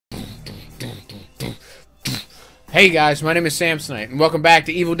Hey guys, my name is Samsonite, and welcome back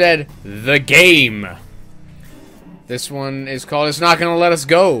to Evil Dead, the game. This one is called It's Not Gonna Let Us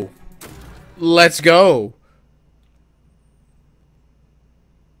Go. Let's go.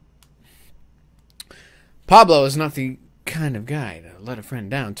 Pablo is not the kind of guy to let a friend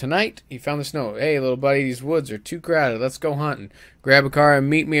down. Tonight, he found this note. Hey, little buddy, these woods are too crowded. Let's go hunting. Grab a car and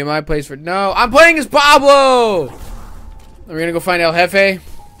meet me at my place for... No, I'm playing as Pablo! Are we gonna go find El Jefe?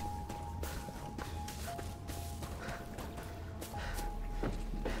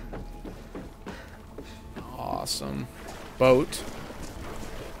 Awesome. Boat.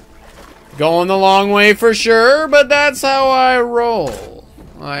 Going the long way for sure, but that's how I roll.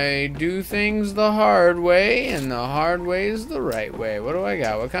 I do things the hard way, and the hard way is the right way. What do I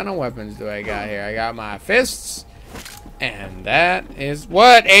got? What kind of weapons do I got here? I got my fists, and that is...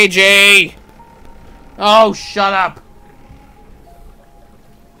 What, AJ? Oh, shut up.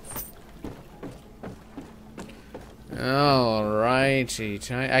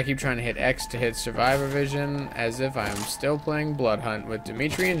 Alrighty. I keep trying to hit X to hit Survivor Vision as if I'm still playing Blood Hunt with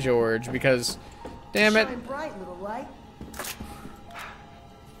Dimitri and George because, damn it.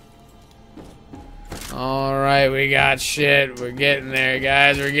 Alright, we got shit. We're getting there,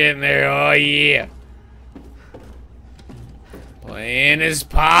 guys. We're getting there. Oh, yeah. Playing as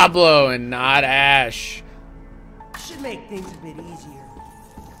Pablo and not Ash. Should make things a bit easier.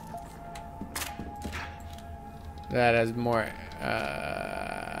 That has more,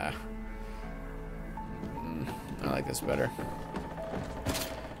 I like this better.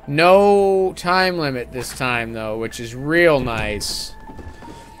 No time limit this time, though, which is real nice.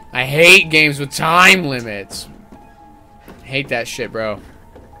 I hate games with time limits. Hate that shit, bro.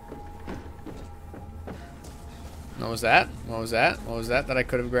 What was that? What was that? What was that I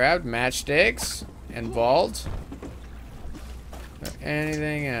could have grabbed? Matchsticks and vault.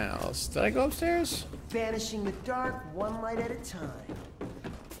 Anything else? Did I go upstairs? Vanishing the dark, one light at a time.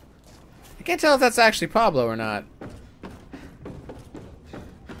 I can't tell if that's actually Pablo or not.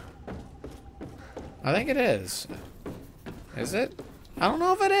 I think it is. Is it? I don't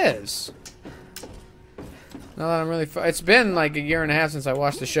know if it is. Now that I'm really... It's been like a year and a half since I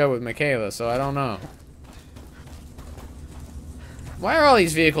watched the show with Michaela, so I don't know. Why are all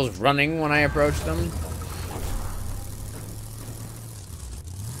these vehicles running when I approach them?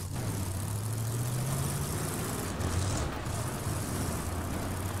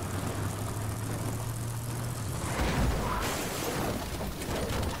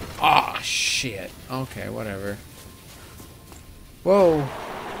 Oh, shit. Okay, whatever. Whoa.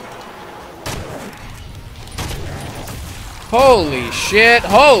 Holy shit.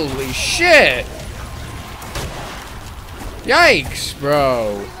 Holy shit. Yikes,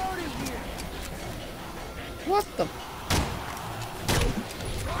 bro. What the...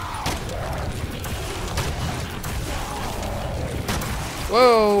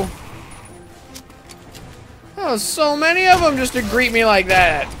 Whoa. Oh, so many of them just to greet me like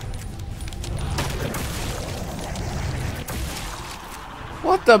that.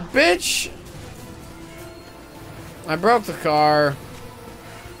 What the bitch? I broke the car.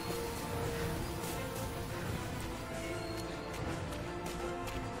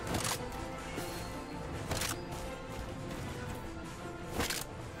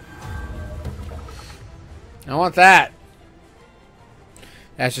 I want that.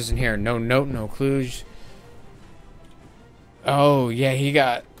 That's just in here. No note, no clues. Oh yeah, he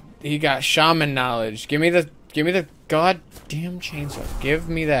got shaman knowledge. Give me the goddamn chainsaw. Give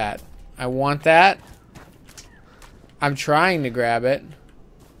me that. I want that. I'm trying to grab it.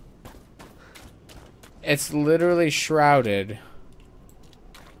 It's literally shrouded.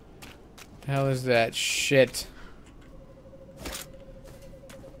 The hell is that shit?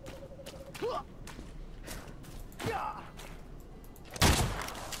 I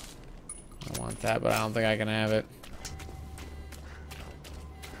want that, but I don't think I can have it.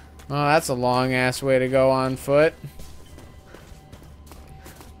 Oh, that's a long-ass way to go on foot.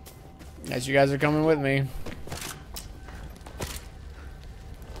 Guess you guys are coming with me.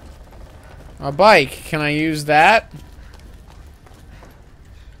 A bike. Can I use that?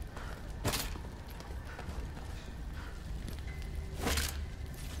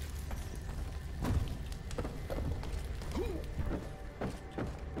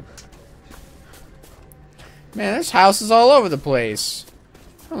 Man, this house is all over the place.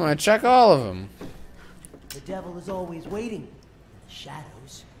 I'm gonna check all of them. The devil is always waiting.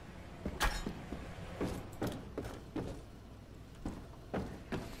 Shadows.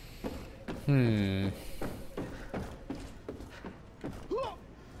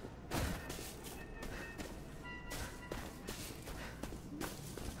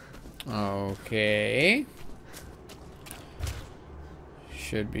 Okay.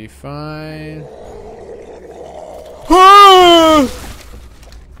 should be fine.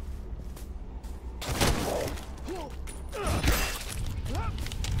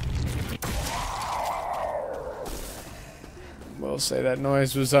 We'll say that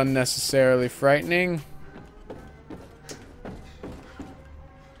noise was unnecessarily frightening.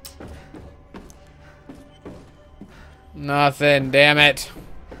 Nothing, damn it.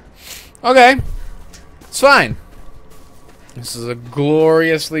 Okay. It's fine. This is a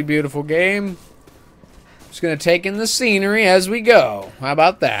gloriously beautiful game. Just gonna take in the scenery as we go. How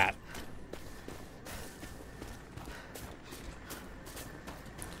about that?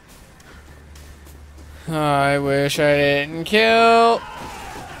 I wish I didn't kill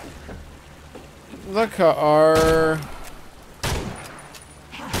the car.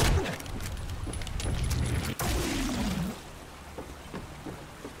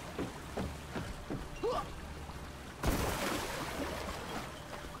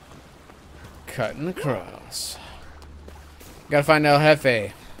 Cutting across. Gotta find El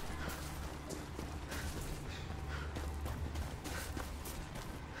Jefe.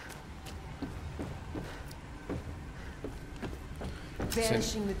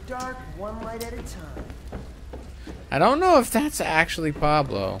 Vanishing the dark, one light at a time. I don't know if that's actually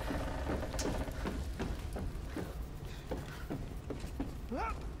Pablo.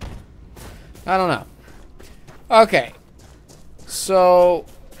 I don't know. Okay. So,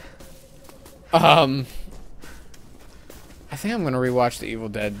 I think I'm gonna rewatch the Evil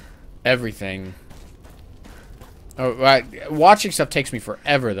Dead everything. Oh, watching stuff takes me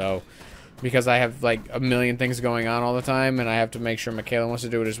forever though, because I have like a million things going on all the time, and I have to make sure Michaela wants to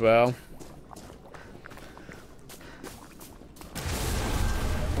do it as well.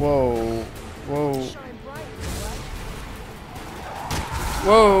 Whoa, whoa,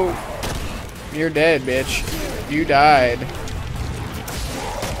 whoa! You're dead, bitch. You died.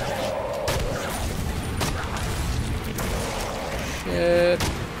 Shit.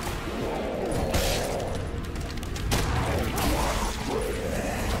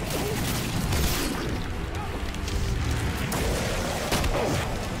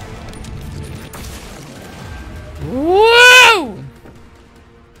 Whoa!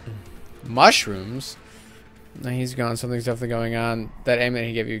 Mushrooms? No, he's gone. Something's definitely going on. That amulet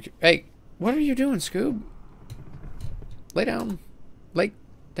he gave you. Hey, what are you doing, Scoob? Lay down. Lay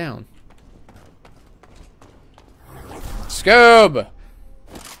down. Scoob!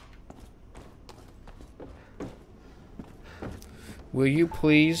 Will you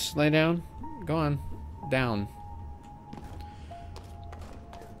please lay down? Go on. Down.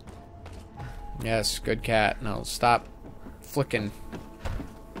 Yes, good cat. No, stop flicking.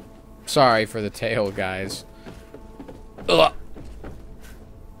 Sorry for the tail, guys. Ugh.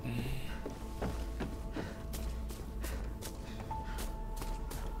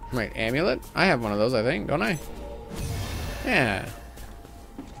 Wait, amulet? I have one of those, I think, don't I? Yeah.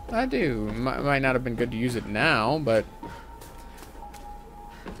 I do. Might not have been good to use it now, but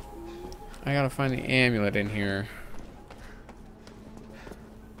I gotta find the amulet in here.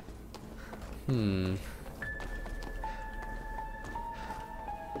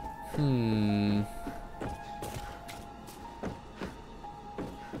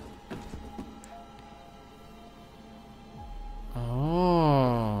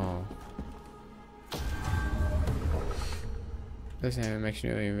 Oh. This amulet makes you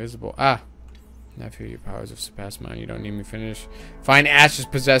nearly invisible. Ah. I feel your powers have surpassed mine. You don't need me to finish. Find Ash's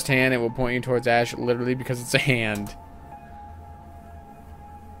possessed hand. It will point you towards Ash literally because it's a hand.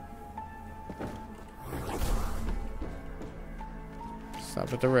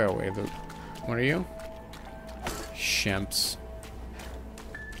 Stop at the railway. What are you? Shemps.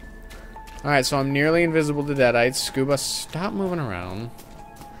 Alright, so I'm nearly invisible to deadites. Scuba, stop moving around.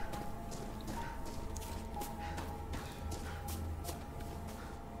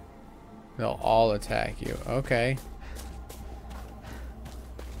 They'll all attack you. Okay.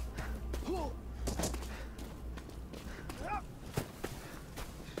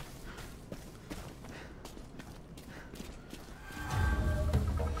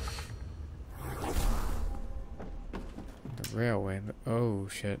 The railway. Oh,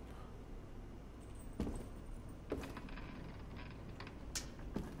 shit.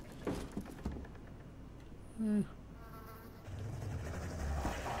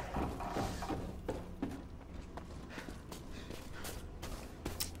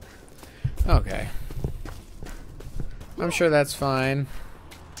 Okay. I'm sure that's fine.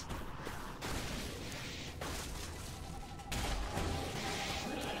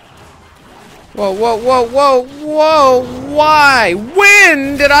 Whoa, whoa, whoa, whoa, whoa! Why?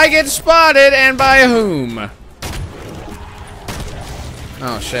 When did I get spotted and by whom?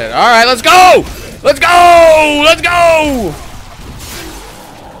 Oh shit. Alright, let's go! Let's go! Let's go!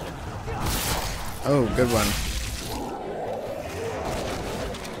 Oh, good one.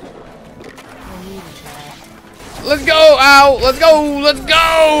 Let's go! Ow! Let's go! Let's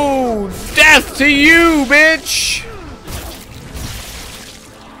go! Death to you, bitch!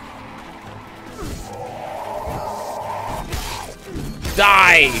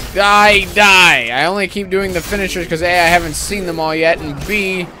 Die! Die! Die! I only keep doing the finishers because A, I haven't seen them all yet, and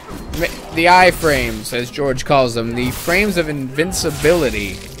B, the iframes, as George calls them, the frames of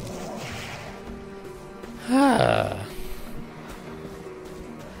invincibility.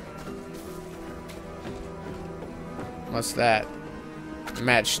 What's that?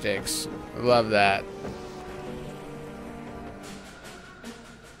 Matchsticks. Love that.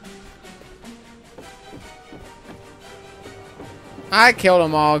 I killed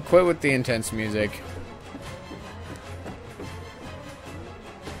them all. Quit with the intense music.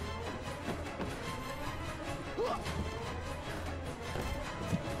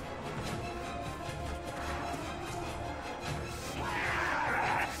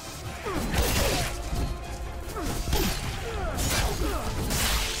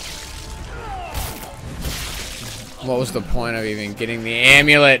 What was the point of even getting the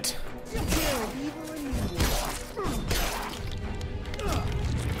amulet?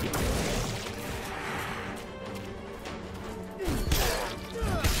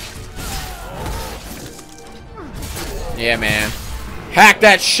 Yeah, man. Hack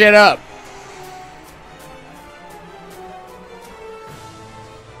that shit up.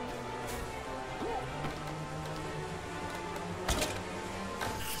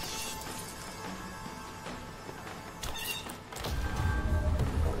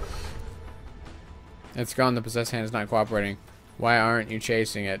 It's gone. The possessed hand is not cooperating. Why aren't you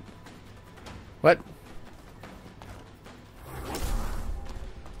chasing it? What?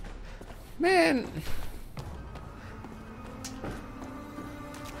 Man.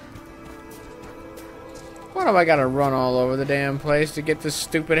 Why do I gotta run all over the damn place to get this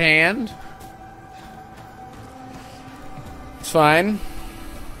stupid hand? It's fine.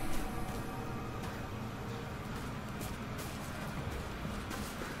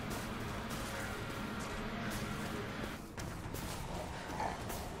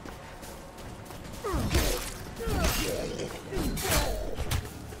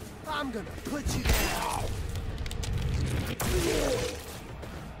 I'm gonna put you down.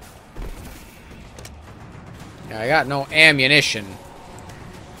 Yeah, I got no ammunition.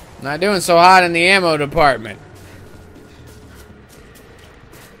 Not doing so hot in the ammo department.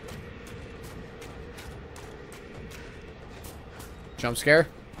 Jump scare?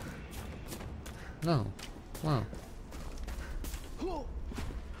 No. Wow.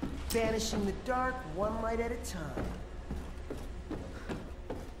 Vanishing the dark, one light at a time.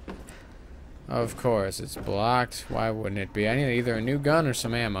 Of course, it's blocked. Why wouldn't it be? I need either a new gun or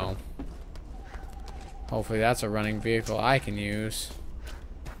some ammo. Hopefully that's a running vehicle I can use.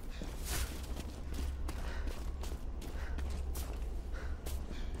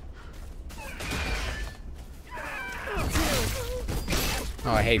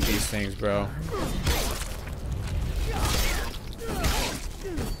 Oh, I hate these things, bro.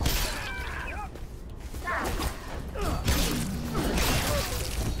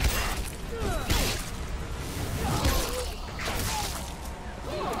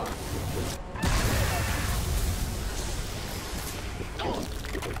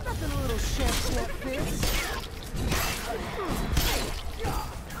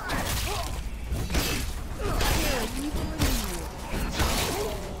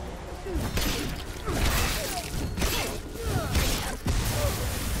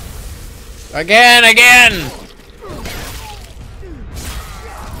 Again!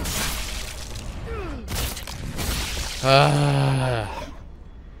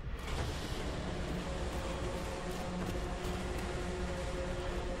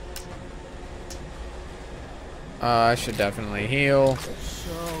 I should definitely heal.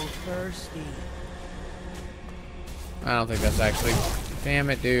 So thirsty. I don't think that's actually... Damn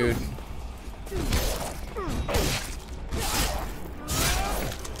it, dude.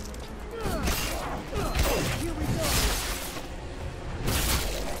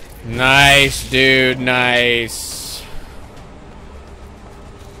 Nice, dude. Nice.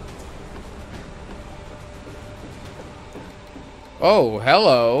 Oh,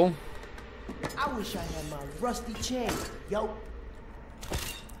 hello. I wish I had my rusty chain, yo.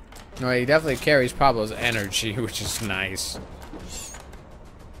 No, he definitely carries Pablo's energy, which is nice.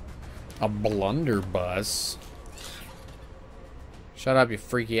 A blunderbuss. Shut up, you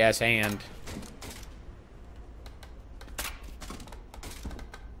freaky ass hand.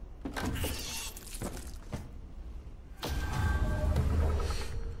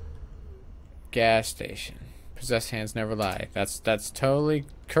 Gas station. Possessed hands never lie. That's totally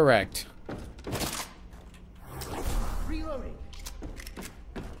correct. Reloading.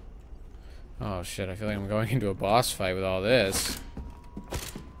 Oh shit, I feel like I'm going into a boss fight with all this.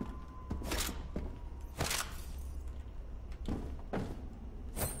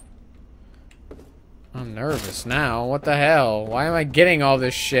 I'm nervous now. What the hell? Why am I getting all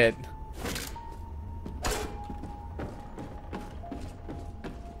this shit?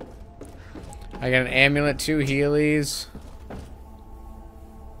 I got an amulet, 2 Heelys.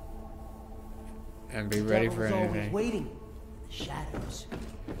 And be ready for anything. Waiting in the shadows.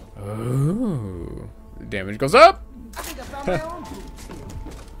 Ooh. The damage goes up! I think I found my own boots here.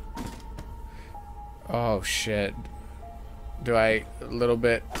 Oh shit. Do I a little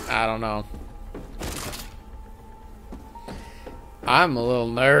bit? I don't know. I'm a little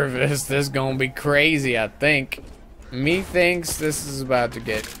nervous. This is gonna be crazy, I think. Me thinks this is about to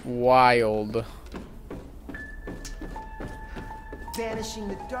get wild. Vanishing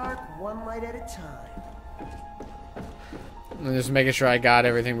the dark, one light at a time. I'm just making sure I got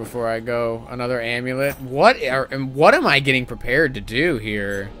everything before I go. Another amulet. What am I getting prepared to do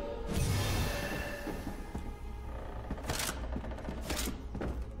here?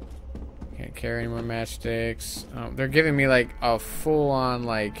 Can't carry any more matchsticks. Oh, they're giving me like a full-on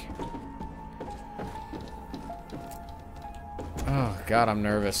like. Oh god, I'm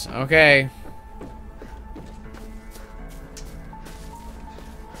nervous. Okay.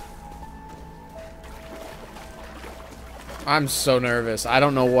 I'm so nervous. I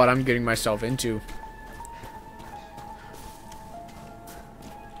don't know what I'm getting myself into.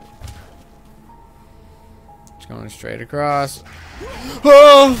 Just going straight across.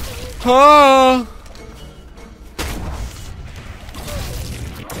 Oh! Oh!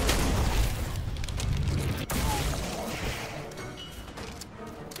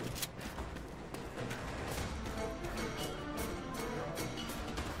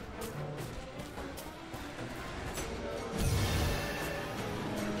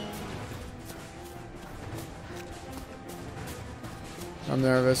 I'm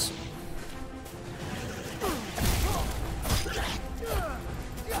nervous.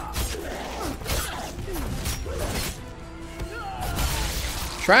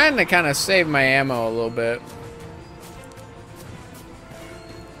 Trying to kind of save my ammo a little bit.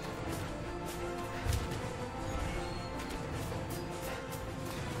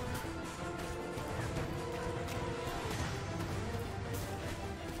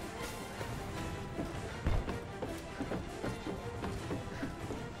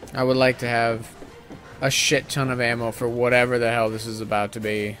 I would like to have a shit ton of ammo for whatever the hell this is about to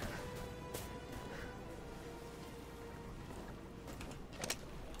be.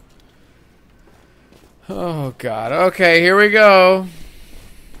 Oh god. Okay, here we go.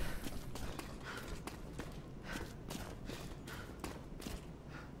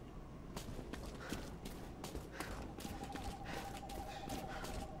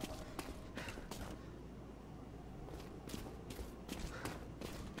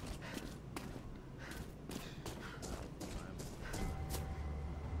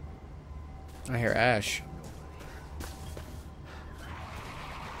 I hear Ash.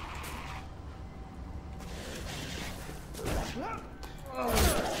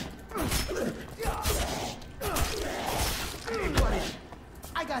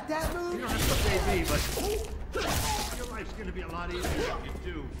 I got that move. You don't have to say me, but your life's gonna be a lot easier if you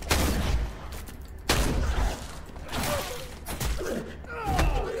do.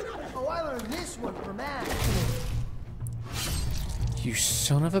 Oh, I learned this one from Ash. You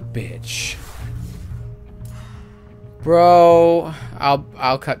son of a bitch. Bro,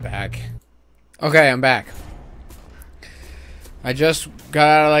 I'll cut back. Okay, I'm back. I just got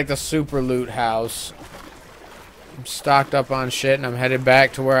out of like the super loot house. I'm stocked up on shit and I'm headed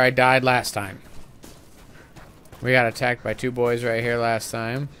back to where I died last time. We got attacked by 2 boys right here last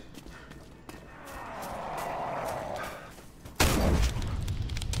time.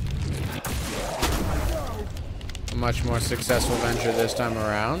 A much more successful venture this time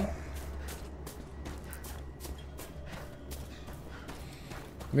around.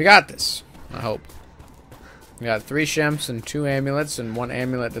 We got this, I hope. We got 3 shemps and 2 amulets and 1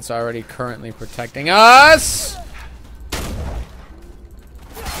 amulet that's already currently protecting us.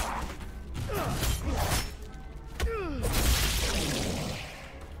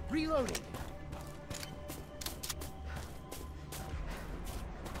 Reloading.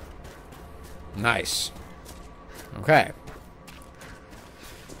 Nice. Okay.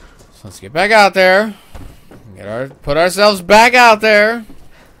 So let's get back out there. Put ourselves back out there.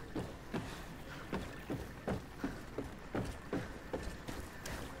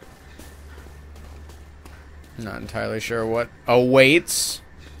 Not entirely sure what awaits.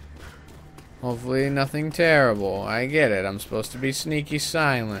 Hopefully nothing terrible. I get it. I'm supposed to be sneaky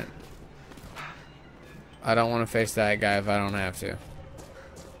silent. I don't want to face that guy if I don't have to.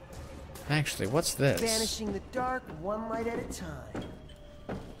 Actually, what's this? Vanishing the dark, one light at a time.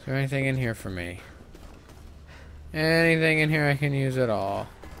 Is there anything in here for me? Anything in here I can use at all?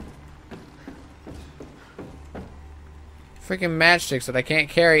 Freaking matchsticks that I can't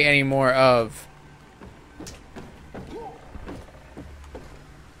carry any more of.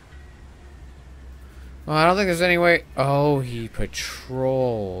 Well, I don't think there's any way. Oh, he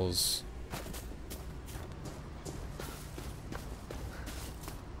patrols.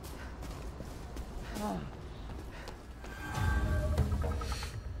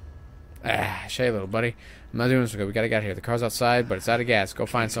 Ah, shay, little buddy. I'm not doing this good. We gotta get out of here. The car's outside, but it's out of gas. Go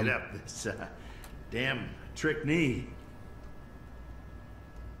find some. Get up this damn trick knee.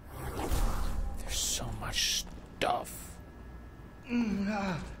 There's so much stuff.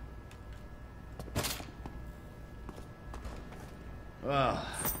 Well,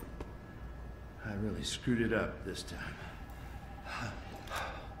 I really screwed it up this time.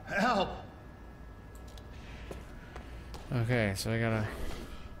 Help! Okay, so I gotta.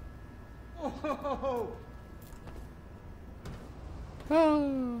 Oh.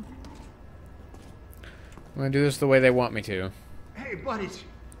 Oh. I'm gonna do this the way they want me to. Hey, buddies.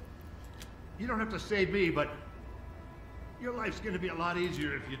 You don't have to save me, but your life's gonna be a lot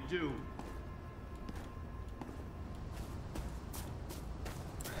easier if you do.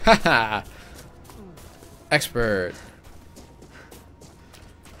 Haha! Expert.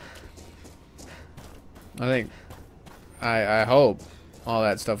 I hope all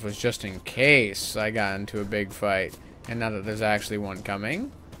that stuff was just in case I got into a big fight, and not that there's actually one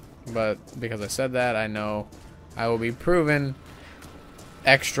coming. But because I said that, I know I will be proven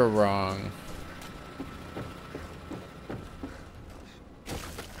extra wrong.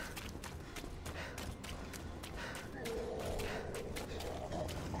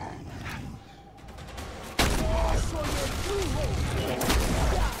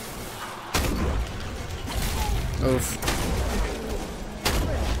 Oof.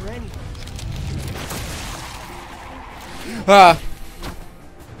 Ah.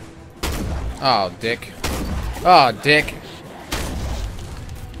 Oh, dick. Oh, dick.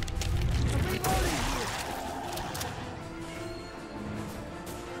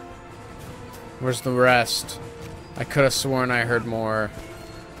 Where's the rest? I could have sworn I heard more.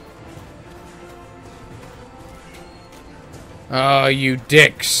 Oh, you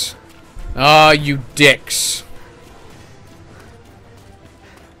dicks. Oh, you dicks.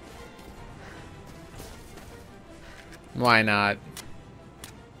 Why not?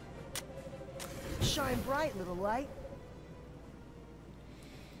 Shine bright, little light.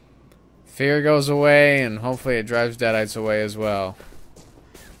 Fear goes away, and hopefully it drives deadites away as well.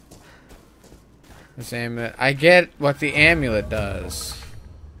 This amulet. I get what the amulet does.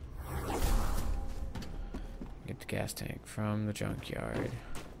 Get the gas tank from the junkyard.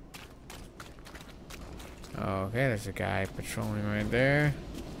 Okay, there's a guy patrolling right there.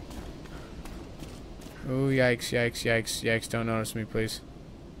 Ooh, yikes, yikes, yikes, yikes. Don't notice me, please.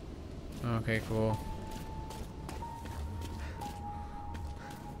 Okay, cool.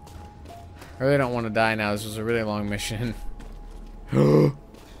 I really don't want to die now. This was a really long mission.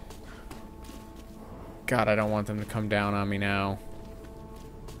 God, I don't want them to come down on me now.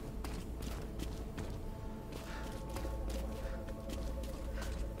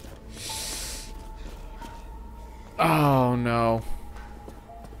 Oh, no.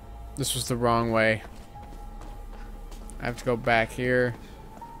 This was the wrong way. I have to go back here.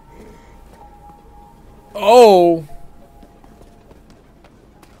 Oh!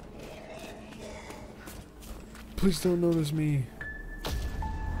 Please don't notice me.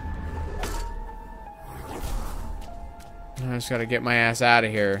 I just gotta get my ass out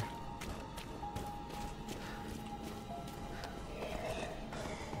of here.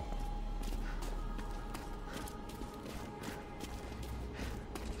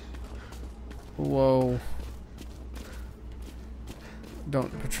 Whoa.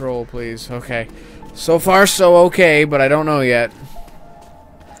 Don't patrol, please. Okay. So far, so okay, but I don't know yet.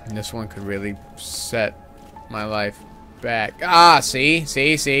 And this one could really set my life back. Ah, see?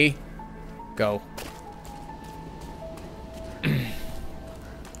 See? See? Go.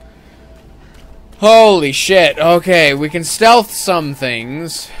 Holy shit. Okay, we can stealth some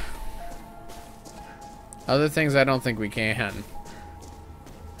things. Other things I don't think we can.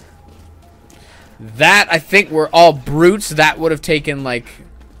 That, I think, were all brutes. That would have taken, like,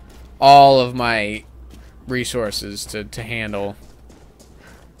 all of my resources to handle.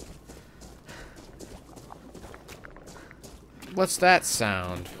 What's that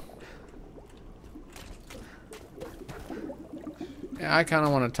sound? Yeah, I kind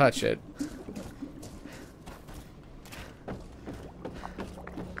of want to touch it.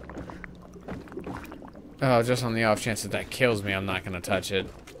 Oh, just on the off chance that that kills me, I'm not going to touch it.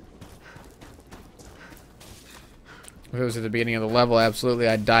 If it was at the beginning of the level, absolutely,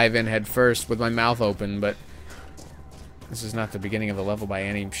 I'd dive in head first with my mouth open, but this is not the beginning of the level by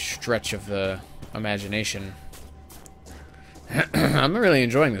any stretch of the imagination. I'm really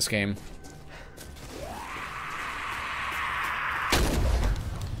enjoying this game.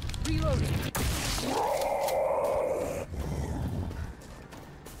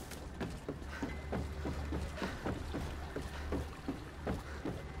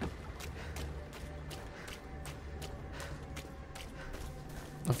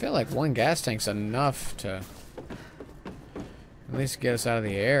 I feel like one gas tank's enough to at least get us out of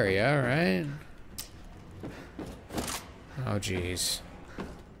the area, right? Oh, jeez.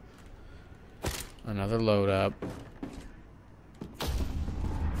 Another load up.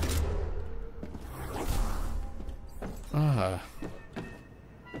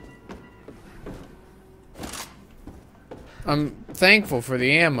 I'm thankful for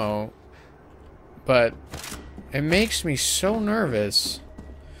the ammo, but it makes me so nervous.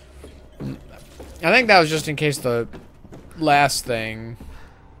 I think that was just in case the last thing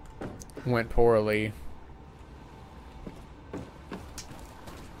went poorly.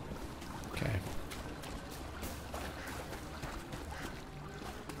 Okay.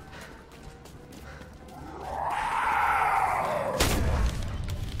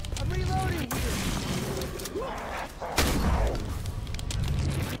 I'm reloading here.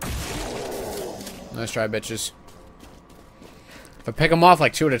 Nice try, bitches. If I pick them off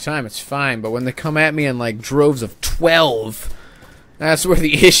like 2 at a time, it's fine. But when they come at me in like droves of 12, that's where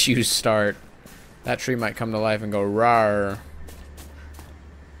the issues start. That tree might come to life and go rawr.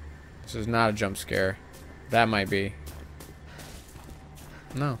 This is not a jump scare. That might be.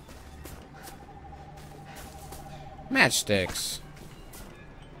 No. Matchsticks.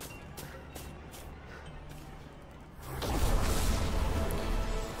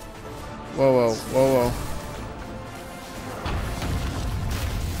 Whoa, whoa, whoa, whoa.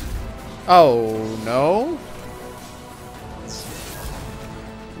 Oh, no?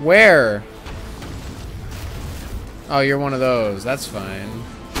 Where? Oh, you're one of those. That's fine.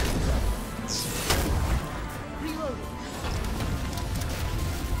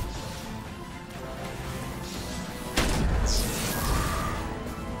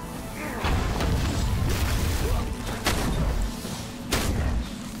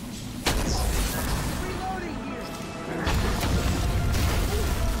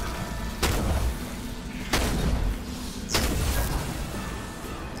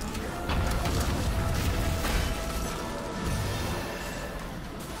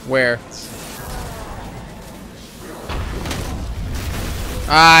 Where?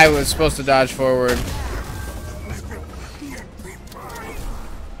 I was supposed to dodge forward.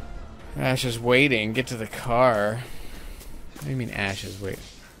 Ash is waiting. Get to the car. What do you mean Ash is waiting?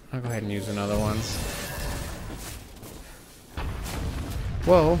 I'll go ahead and use another one.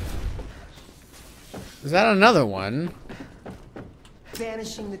 Whoa. Is that another one?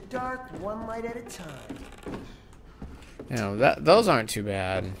 Banishing the dark, one light at a time. You know, those aren't too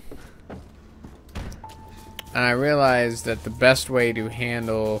bad. And I realized that the best way to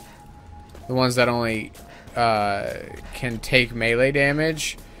handle the ones that only can take melee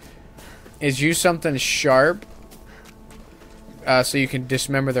damage is use something sharp so you can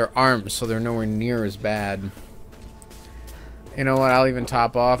dismember their arms so they're nowhere near as bad. You know what? I'll even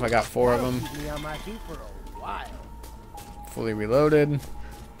top off. I got 4 of them. Keep me on my feet for a while. Fully reloaded.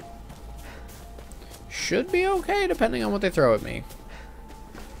 Should be okay depending on what they throw at me.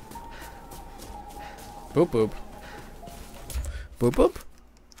 Boop boop. Boop boop.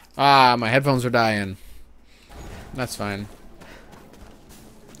 Ah, my headphones are dying. That's fine.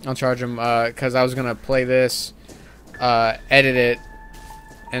 I'll charge them because I was gonna play this, edit it,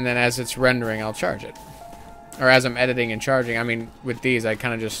 and then as it's rendering, I'll charge it. Or as I'm editing and charging. I mean, with these, I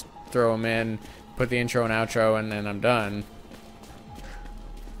kind of just throw them in, put the intro and outro, and then I'm done.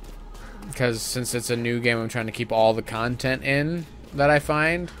 Because since it's a new game, I'm trying to keep all the content in that I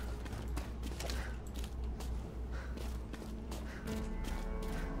find.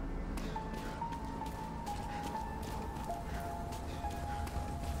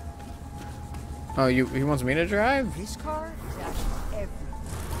 Oh, he wants me to drive? This car is actually everything.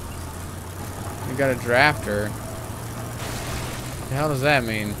 You got a drafter. What the hell does that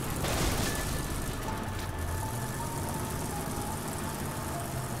mean?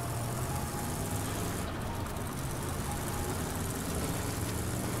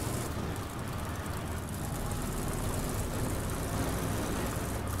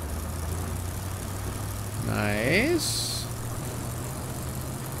 this?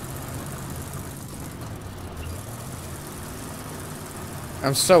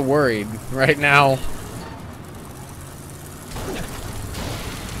 I'm so worried right now.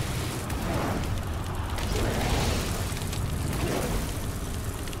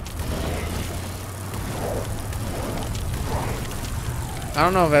 I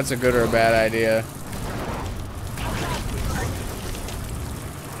don't know if that's a good or a bad idea.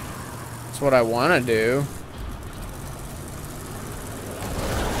 That's what I want to do.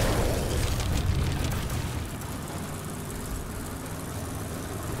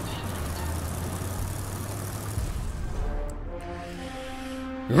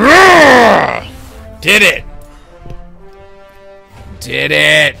 Did it! Did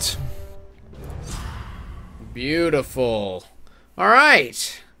it! Beautiful.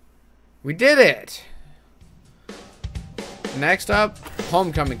 Alright. We did it. Next up,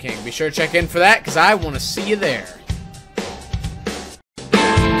 Homecoming King. Be sure to check in for that, because I want to see you there.